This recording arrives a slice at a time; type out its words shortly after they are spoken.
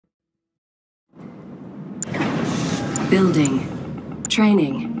Building.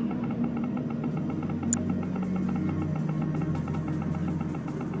 Training.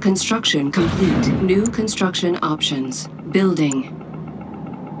 Construction complete. New construction options. Building.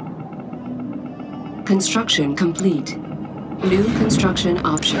 Construction complete. New construction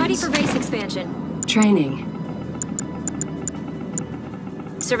options. Ready for base expansion. Training.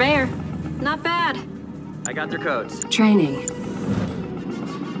 Surveyor. Not bad. I got their codes. Training.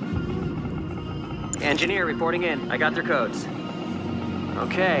 Engineer reporting in. I got their codes.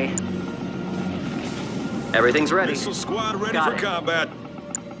 Okay. Everything's ready. Missile squad ready Got for it. combat.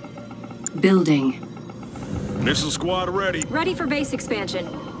 Building. Missile squad ready. Ready for base expansion.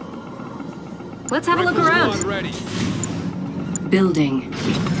 Let's have a look Rifle around. squad ready. Building.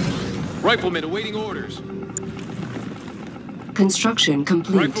 Riflemen awaiting orders. Construction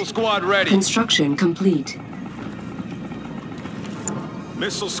complete. Rifle squad ready. Construction complete.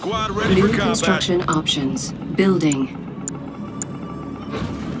 Missile squad ready New for combat. construction options. Building.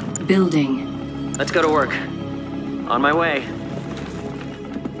 Building. Let's go to work. On my way.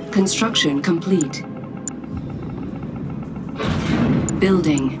 Construction complete.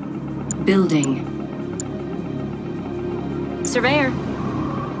 Building. Building. Surveyor.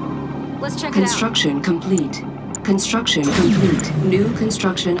 Let's check it out. Construction complete. Construction complete. New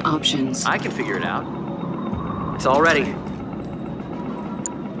construction options. I can figure it out. It's all ready.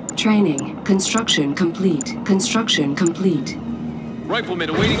 Training. Construction complete. Construction complete. Riflemen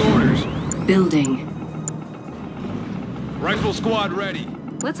awaiting orders. Building. Rifle squad ready.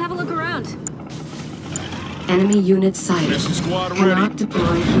 Let's have a look around. Enemy unit sighted. Missile squad Cannot ready.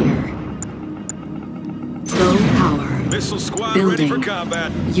 deploy here. Low power. Missile squad Building. ready for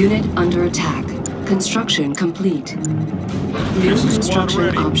combat. Unit under attack. Construction complete. New Missile squad construction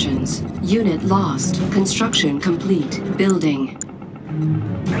ready. options. Unit lost. Construction complete. Building.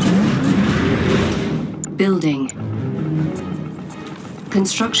 Building.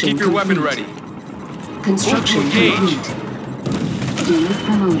 Construction Keep your complete. weapon ready. Construction Move to engage. complete. Unit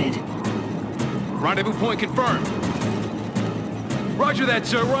promoted. Rendezvous point confirmed. Roger that,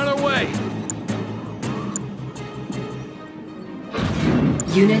 sir. We're on our way.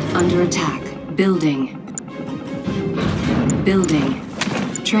 Unit under attack. Building. Building.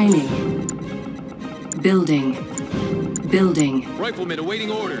 Training. Building. Building. Riflemen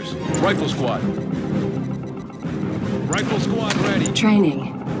awaiting orders. Rifle squad. Rifle squad ready.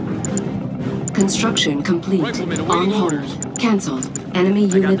 Training. Construction complete. Riflemen On awaiting hold. orders. Cancelled. Enemy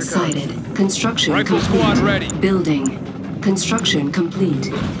got unit their sighted. Construction Rifle complete. squad ready. Building. Construction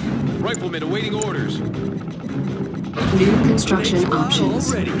complete. Riflemen awaiting orders. New construction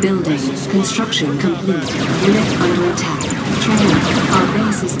options. Building. Construction complete. Unit under attack. Training. Our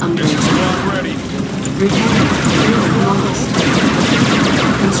base is under Missile attack. squad ready. Repair. Unit lost.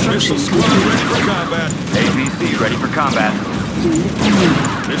 Construction Missile squad ready complete. for combat. ABC ready for combat. Unit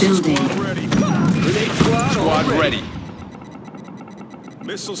promoted. Missile Building. squad ready. Grenade Squad ready.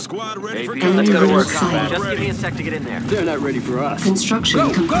 Missile squad ready for Enemy combat. Let's go to unit work. sighted. Just give me a sec to get in there. They're not ready for us. Construction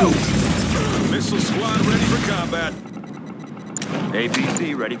complete. Missile squad ready for combat.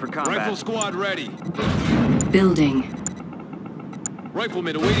 APC ready for combat. Rifle squad ready. Building.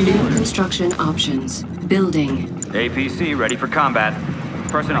 Riflemen awaiting New orders. construction options. Building. APC ready for combat.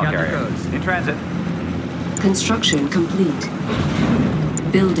 Personnel I got the carrier codes. in transit. Construction complete.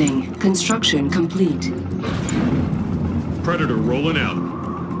 Building. Construction complete. Predator rolling out.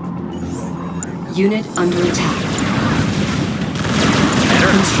 Unit under attack.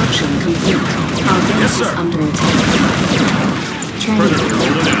 Construction complete. Our base Yes, is sir. under attack. Predator Training.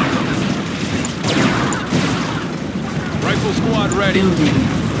 rolling out. Rifle squad ready. Building.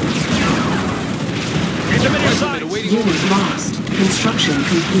 Riflemen awaiting Unit orders. lost. Construction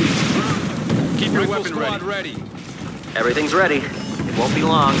complete. Keep your weapon ready. Everything's ready. It won't be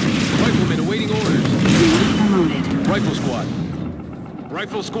long. Riflemen awaiting orders. Unit promoted. Rifle squad.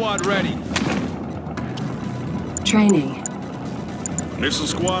 Rifle squad ready. Training. Missile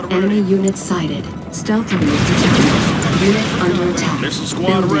squad Enemy ready. unit sighted. Stealth alert detected. Unit under attack. Missile squad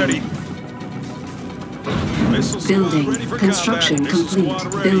Building. ready. Missile squad Building. ready for Construction combat. Missile complete.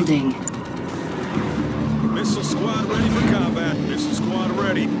 squad ready. Building. Missile squad ready for combat. Missile squad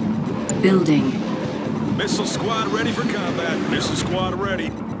ready. Building. Missile squad ready for combat. Missile squad ready.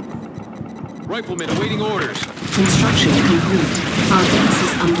 Riflemen awaiting orders. Construction complete. Our base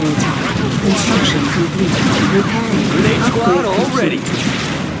is under attack. Construction complete. Repairing. Grenade squad all Upgrade ready.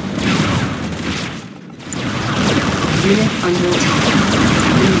 complete. Unit under attack.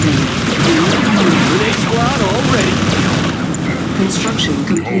 Building. Unit promoted. Grenade squad all ready. Construction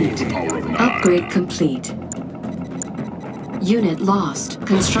complete. Upgrade complete. Unit lost.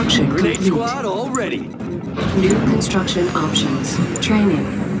 Construction Grenade complete. squad all ready. New construction options. Training.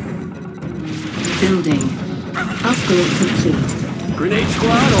 Building. Upgrade complete. Grenade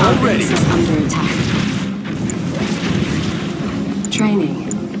squad Our all ready. base is under attack. Training.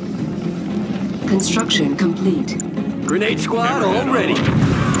 Construction complete. Grenade squad all ready.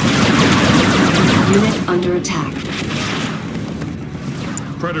 Unit under attack.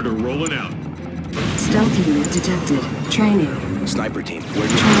 Predator rolling out. Stealth unit detected. Training. Sniper team, where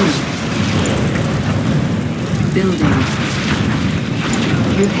do you Training. Building.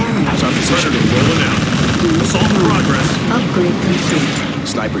 Repairing. Predator rolling out. Assault in progress. Upgrade complete.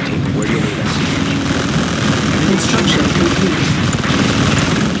 Sniper team, where do you need us? Construction complete.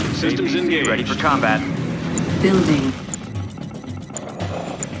 Systems engaged. Ready for combat. Building.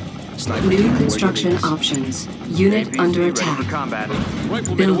 Sniper New team, construction options. Unit APC under ready for attack. combat. Rifleman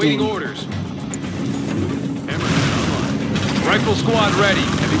Building. awaiting orders. Hammerhead online. Rifle squad ready.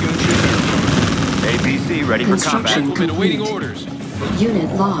 Heavy gun ship. APC ready for combat. Construction Rifleman awaiting complete. orders. Unit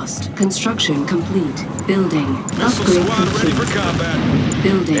lost. Construction complete. Building. Missile Upgrade squad ready for complete. combat.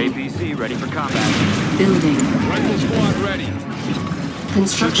 Building. APC ready for combat. Building. Rifle squad ready.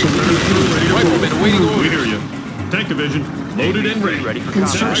 Construction complete. Rifleman awaiting We orders. hear you. Tank division, loaded and ready. Ready for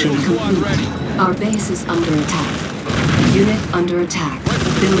Construction Rifle squad complete. ready. Our base is under attack. Unit under attack.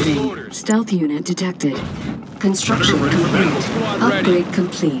 Rifleman awaiting Building. orders. Stealth unit detected. Construction Predator ready for complete. battle. Squad ready. Upgrade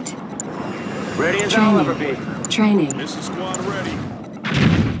complete. Ready as I'll ever be. Training. Missile squad ready.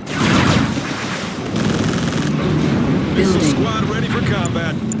 Missile Building. squad ready for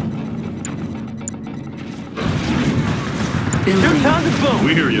combat. Building.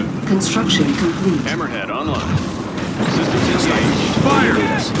 We hear you. Construction complete. Hammerhead online. Systems engaged.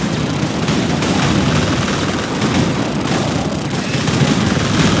 Fire!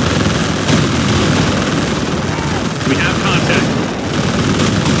 We have contact.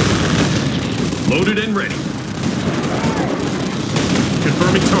 Loaded and ready.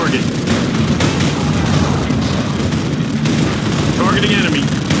 Confirming target. Targeting enemy.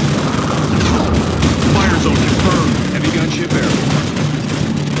 Fire zone confirmed. Heavy gunship airborne.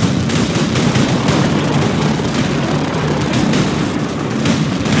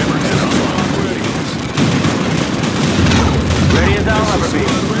 Hammerhead online. Ready. Ready as I'll ever be.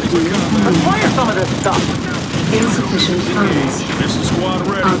 Squad ready for combat. Fire some of this stuff. Insufficient funds. Missile squad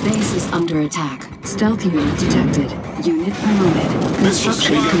Our ready. base is under attack. Stealth unit detected. Unit promoted. Missile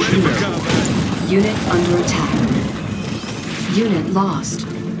Construction squad ready for complete. combat. Unit under attack. Unit lost.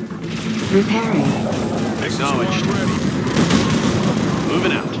 Repairing. Acknowledged. Ready.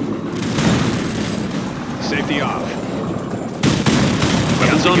 Moving out. Safety off.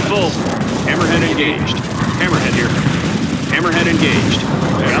 Weapons on full. Hammerhead engaged. Hammerhead here. Hammerhead engaged.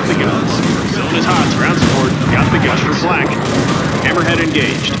 Got the guns. Zone is hot. Ground support. Got the guns for flak. Hammerhead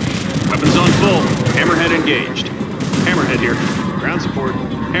engaged. Weapons on full. Hammerhead engaged. Hammerhead here. Ground support.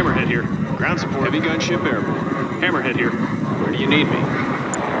 Hammerhead here. Ground support. Heavy gunship airborne. Hammerhead here. Where do you need me?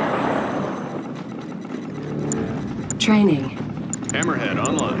 Training. Hammerhead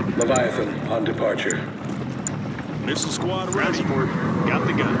online. Leviathan on departure. Missile squad ready. Ground support. Got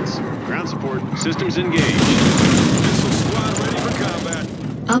the guns. Ground support. Systems engaged. Missile squad ready for combat.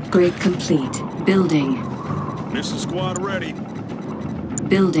 Upgrade complete. Building. Missile squad ready.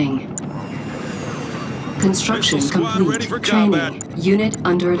 Building. Construction Missile squad complete. ready for Training. combat. Unit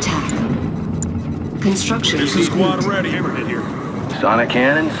under attack. Construction Missile squad complete. ready. Hammerhead here. Sonic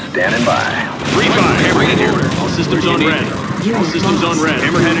cannon standing by. Rebuy. Hammerhead here. All systems on red. Unit All systems on lost. red.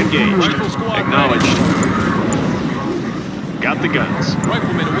 Hammerhead engaged. Rifle squad acknowledged. Got the guns.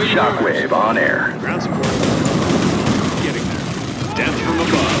 Rifleman awaiting Shockwave on air. Ground support. Getting there. Death from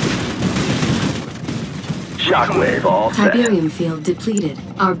above. Shockwave all set. Tiberium field depleted.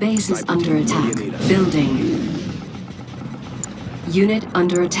 Our base is under attack. Building. Unit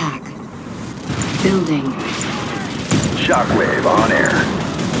under attack. Building. Shockwave on air.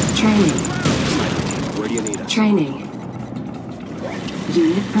 Training. Where do you need us? Training.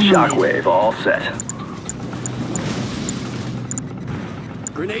 Unit promoted. Shockwave all set.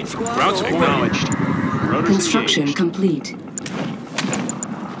 Grenade squad Routes all ready. acknowledged. Rotors Construction engaged. complete.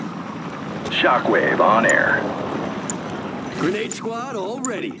 Shockwave on air. Grenade squad all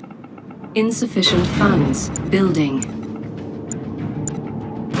ready. Insufficient funds. Building.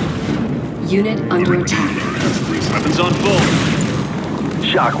 Unit under attack. Weapons on full.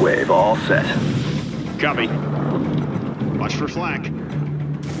 Shockwave all set. Copy. Watch for flak.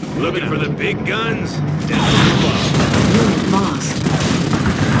 Looking for the big guns. Death from above. Unit lost.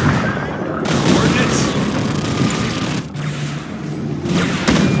 Coordinates.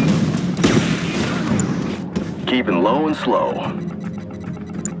 Keeping low and slow.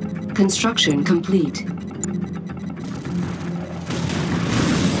 Construction complete.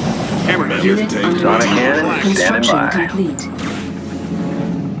 Hammerhead here. Unit under Sonic attack. cannon, standing Construction by. complete.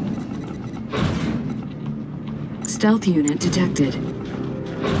 Stealth unit detected.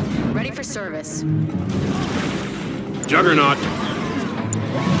 Ready for service. Juggernaut.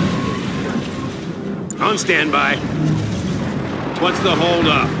 On standby. What's the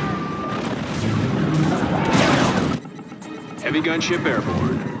holdup? Heavy gunship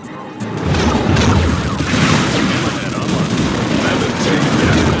airborne.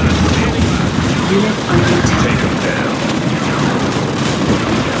 Unit under attack. Take him down.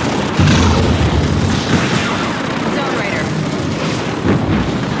 Zone Raider.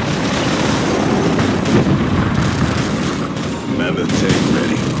 Mammoth tank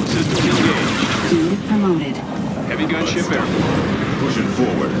ready. Systems engaged. Unit promoted. Heavy gunship airborne. Pushing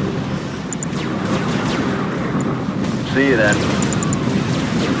forward. See you then.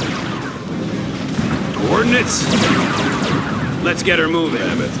 Coordinates? Let's get her moving.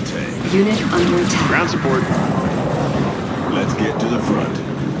 Mammoth tank. Unit under attack. Ground support. Let's get to the front.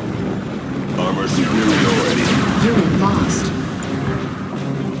 Armor superiority. Unit lost.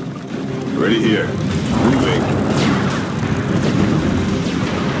 Ready here. Moving.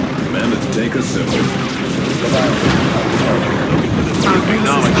 Mammoth tank assembled. Our base is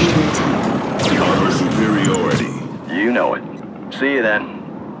under attack. Armor superiority. You know it. See you then.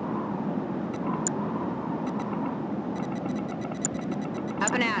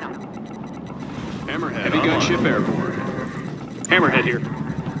 Up and at 'em. Hammerhead. Heavy gunship airborne. Hammerhead here.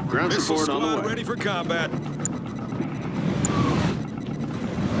 Ground support on the way. Ready for combat.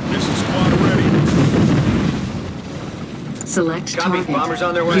 Missile squad ready. Select Copy. target. Bombers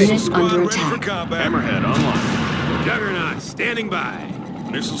on their way. Unit under ready for attack. combat. Hammerhead online. Juggernaut standing by.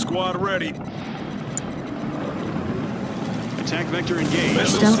 Missile squad ready. Attack vector engaged.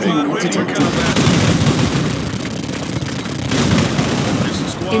 Stealth unit detected.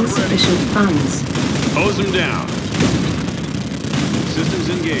 Insufficient funds. Hose them down. Systems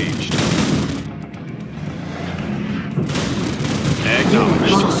engaged. Unit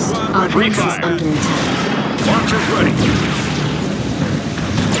Acknowledged. lost. Our base is Fire. under attack. Launchers ready.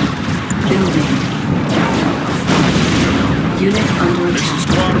 Building. Unit under Missile attack.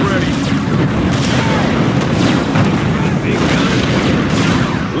 squad ready. Big gun.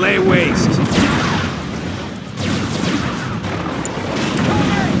 Lay waste.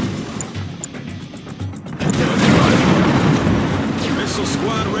 Missile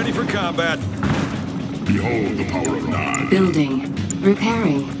squad ready for combat. Behold the power of 9. Building.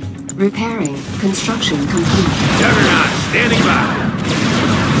 Repairing. Repairing. Construction complete. Juggernaut standing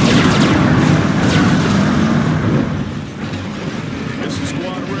by. Missile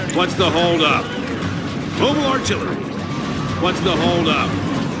squad ready. What's the hold up? Mobile artillery. What's the hold up?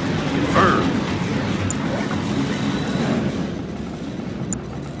 Confirmed.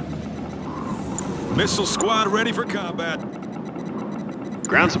 Missile squad ready for combat.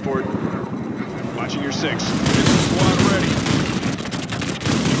 Ground support. Watching your 6. Missile squad ready.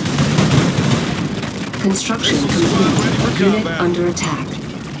 Construction Missile squad ready for complete. Unit combat. under attack.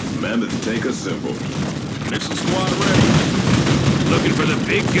 Mammoth tank assembled. Missile squad ready. Looking for the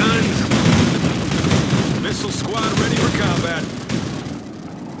big guns? Missile squad ready for combat.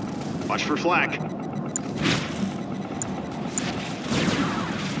 Watch for flak.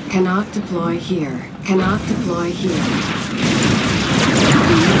 Cannot deploy here. Cannot deploy here. Unit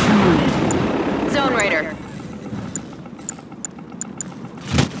promoted. Zone Raider.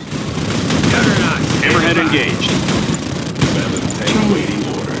 Juggernaut. Hammerhead engaged. Mammoth tank waiting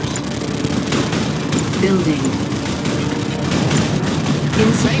orders. Building.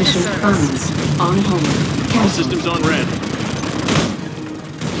 Insufficient funds. On hold. All Cancel. systems on red.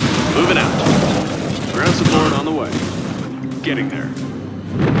 Moving out. Ground support on the way. Getting there.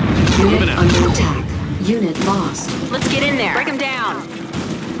 Unit moving out. under attack. Unit lost. Let's get in there. Break them down.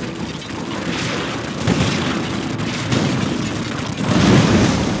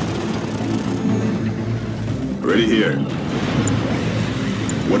 Ready here.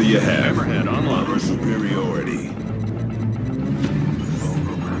 What do you have? Hammerhead online. Armor superiority.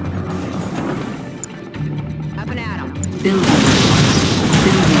 Up and at 'em. Building.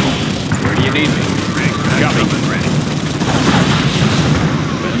 Building. Where do you need me? Copy.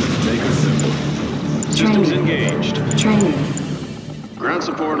 Mammoth tank assembled. Systems Training. engaged. Training. Ground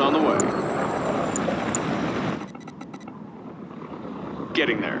support on the way.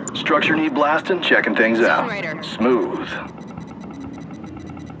 Getting there. Structure need blasting, checking things out. Raider. Smooth.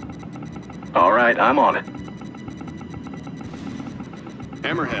 All right, I'm on it.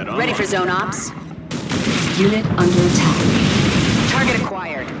 Hammerhead on. Ready for zone ops. Unit under attack. Target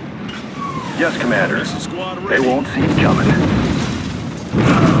acquired. Yes, Commander. Missile squad They ready. won't see me coming.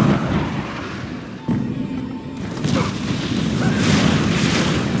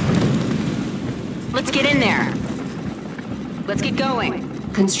 Let's get in there. Let's get going.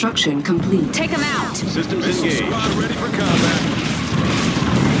 Construction complete. Take them out. Systems Missile engaged. squad ready for combat.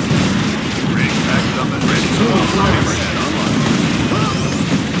 Ring packed up and ready.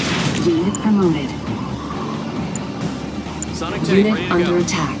 Unit promoted. Sonic tank ready Unit to under go.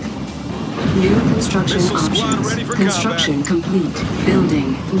 attack. New construction Missile squad options. ready for Construction complete.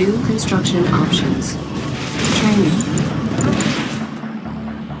 Building. New construction options. Training.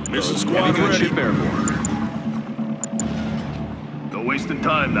 Missile Heavy squad ready. gunship airborne. No wasting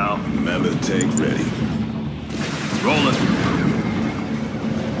time now. Mammoth tank ready. Rolling.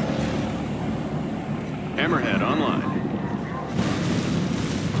 Hammerhead online.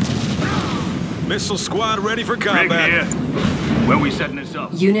 Missile squad ready for Rig combat. here. Where we setting this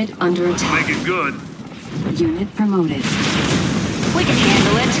up? Unit under attack. Make it good. Unit promoted. We can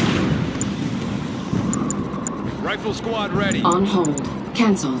handle it. Rifle squad ready. On hold.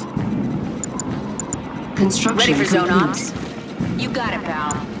 Cancelled. Construction Ready for zone complete. ops? You got it,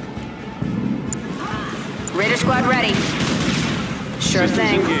 pal. Raider squad ready. Sure Systems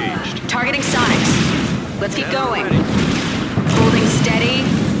thing. engaged. Targeting Sonics. Let's get going. Holding steady.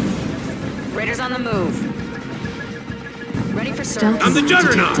 Raiders on the move. Ready for Stealth service. I'm the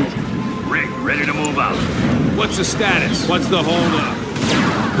juggernaut. detected. Rig ready to move out. What's the status? What's the holdup?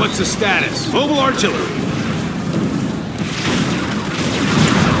 What's the status? Mobile artillery.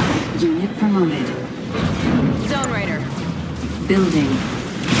 Unit promoted. Zone Raider. Building.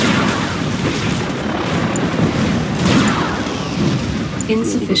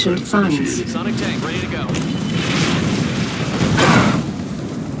 Insufficient funds. Sonic tank ready to go.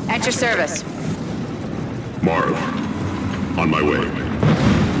 At your service. Marv, on my way.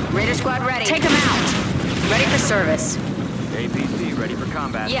 Raider squad ready. Take them out. Ready for service. APC ready for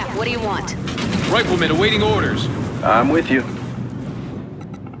combat. Yeah, what do you want? Riflemen awaiting orders. I'm with you.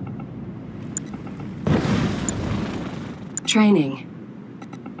 Training.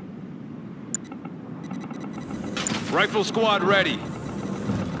 Rifle squad ready.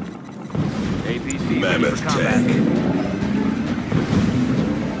 APC Mammoth ready for combat. tank.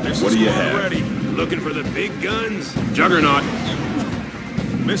 Missile What do you squad have? ready. Looking for the big guns. Juggernaut.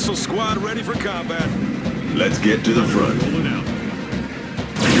 Missile squad ready for combat. Let's get to the front. Rolling out.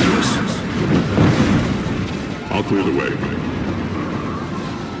 I'll clear the way.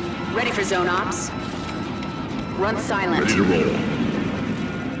 Ready for zone ops? Run silent. Ready to roll.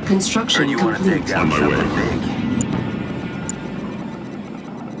 Construction complete. On my way.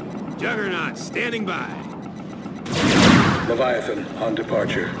 Juggernaut standing by. Leviathan on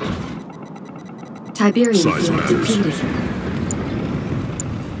departure. Tiberium Size field matters. depleted.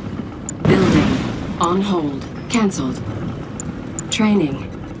 Building. On hold. Cancelled. Training.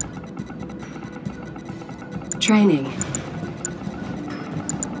 Training.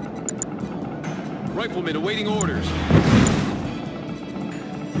 Riflemen awaiting orders.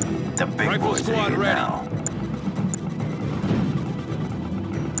 The big Rifle squad ready.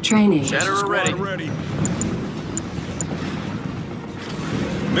 Training. Shatterer ready.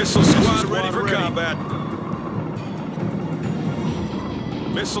 Missile squad ready for combat.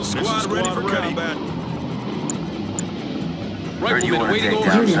 Missile squad ready for combat. Riflemen awaiting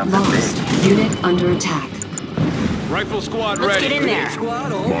orders. Unit lost. Unit under attack. Rifle squad Let's ready. get in there.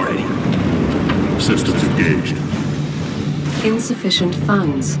 Marv. Systems engaged. Insufficient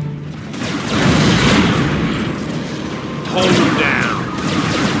funds. Hold them down.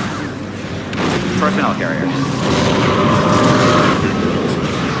 Personnel carriers.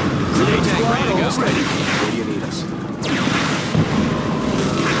 Grenade tank ready to go. Where do you need us?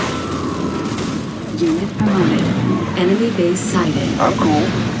 Unit promoted. Enemy base sighted. I'm cool.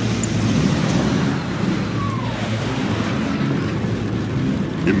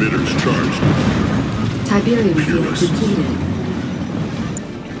 Emitters charged. Tiberium field depleted.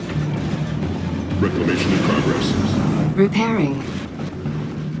 Reclamation in progress. Repairing.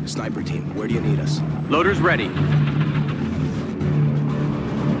 Sniper team, where do you need us? Loaders ready.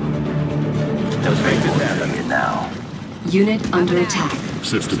 Let's make this happen now. Unit under attack.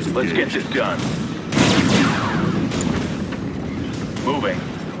 Systems engaged. Let's get this done. Moving.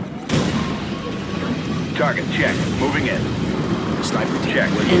 Target check. Moving in. Sniper team, Check.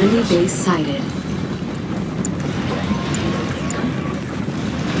 where do you need Enemy us? base sighted.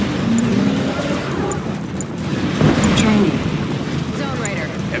 Training. Zone Raider.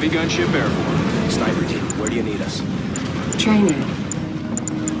 Heavy gunship airborne. Sniper team, where do you need us? Training.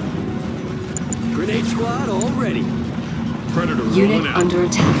 Grenade squad all ready. Predator Unit rolling out. under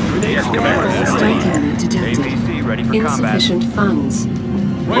attack. Yes, Commander. Stealth unit detected. APC ready for combat. Insufficient funds.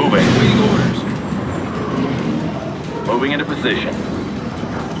 Moving. Waiting orders. Moving into position.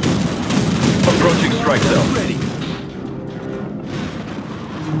 Approaching strike zone. Ready.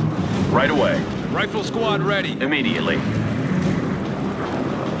 Right away. Rifle squad ready. Immediately.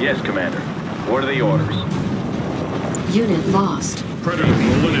 Yes, Commander. What are the orders? Unit lost. Predator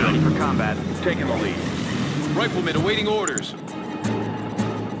rolling Ready out. for combat. Taking the lead. Riflemen awaiting orders.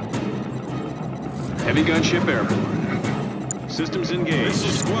 Heavy gunship airborne. Systems engaged. Missile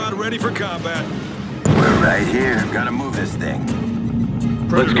squad ready for combat. We're right here. Gotta move this thing.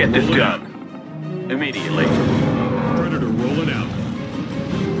 Let's get this rolling out. done. Immediately. Predator rolling out.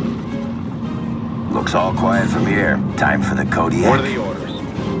 Looks all quiet from here. Time for the Kodiak. What are the orders?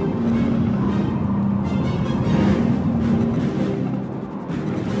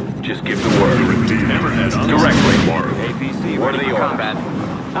 Just give the word. Hammerhead on Directly. Mark. APC What are ready the for orders? combat.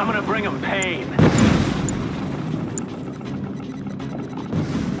 I'm gonna bring them pain.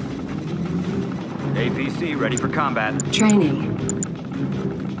 APC ready for combat. Training.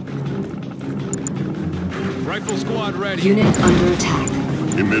 Rifle squad ready. Unit under attack.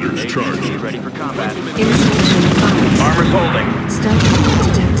 Emitters APC charged. ready for combat. Insufficient funds. Armor's holding. Stealth unit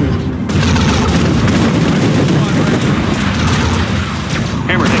detected.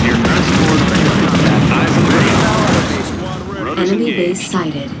 Hammerhead here. Transport. Eyes on the ground. Squad ready. Runners Enemy engaged. base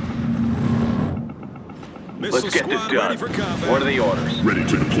sighted. Missile Let's get this squad ready done. for combat. What are the orders? Ready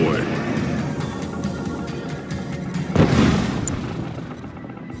to deploy.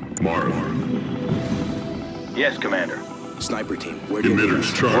 Mark. Yes, Commander. Sniper team, where do you need Emitters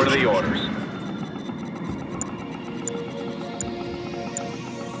us? What are charged. the orders?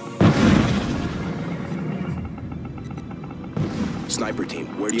 Sniper team,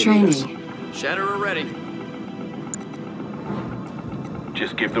 where do you need us? Training. Shatterer ready.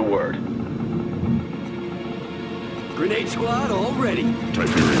 Just give the word. Grenade squad all ready.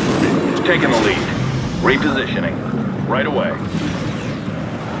 Tiberium. Taking the lead. Repositioning. Right away.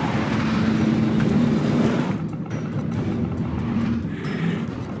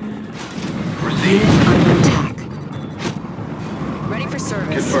 Receive. Unit under attack. Ready for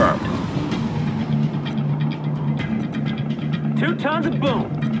service. Confirmed. 2 tons of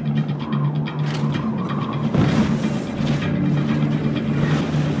boom.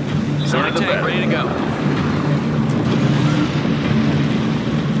 Sooner the better. Ready to go.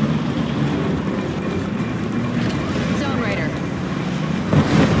 Zone Raider.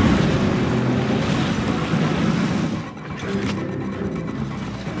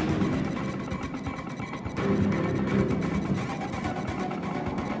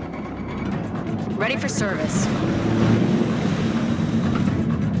 Ready for service.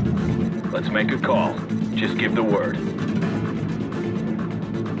 Let's make a call. Just give the word.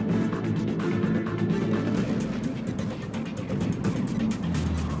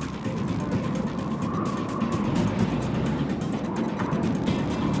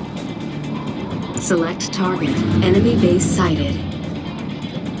 Select target. Enemy base sighted.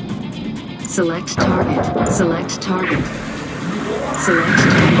 Select target. Select target. Select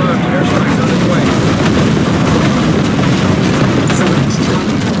target. Select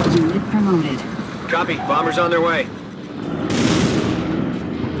target. Unit promoted. Copy. Bombers on their way.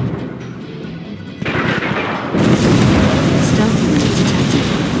 Stealth unit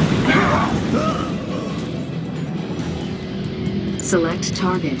detected. Select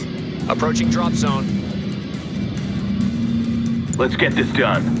target. Approaching drop zone. Let's get this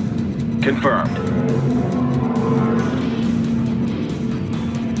done. Confirmed.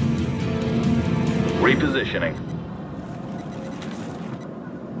 Repositioning.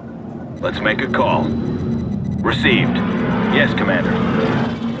 Let's make a call. Received. Yes, Commander.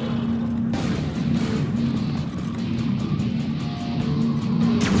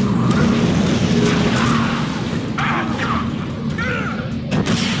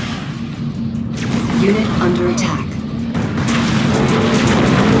 Unit under attack.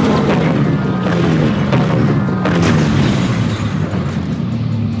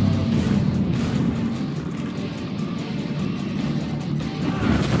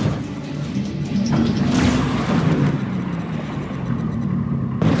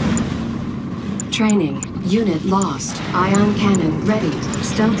 Training. Unit lost. Ion cannon ready.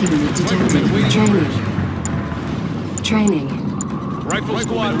 Stealth unit detected. Training. Training. Rifle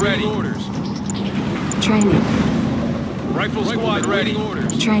squad ready. Orders. Training. Rifle squad ready.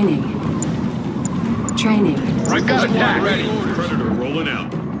 Orders. Training. Training. Rifle squad ready. Predator rolling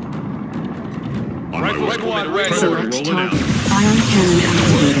out. On my Rifle way. squad ready. Predator Select rolling out. target. Ion cannon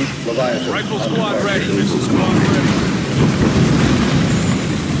activated. Rifle squad ready. Missile squad ready.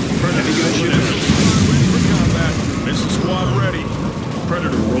 Heavy gun ship. For combat. Missile squad ready.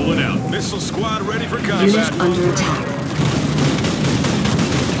 Predator rolling out. Missile squad ready for combat. Unit under attack.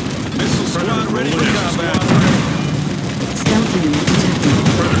 Missile squad ready for combat. Stealth unit detected.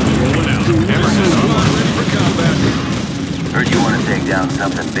 Predator rolling out. Missile squad ready for combat. Heard you want to take down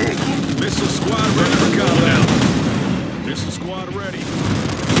something big. Missile squad ready for combat. Missile squad ready.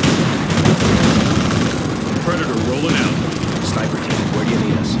 Predator rolling out. Sniper team, where do you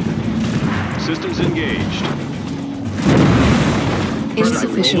need us? Systems engaged.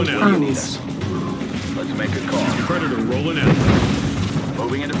 Insufficient rolling out. funds. Let's make a call. Predator rolling out.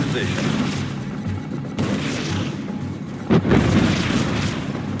 Moving into position.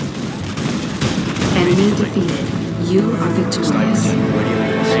 Enemy defeated. You are victorious. Where do you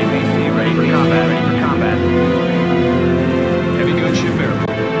need us? ABC ready for combat. Ready for combat. Heavy gun ship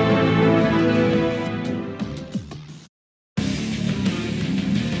airborne.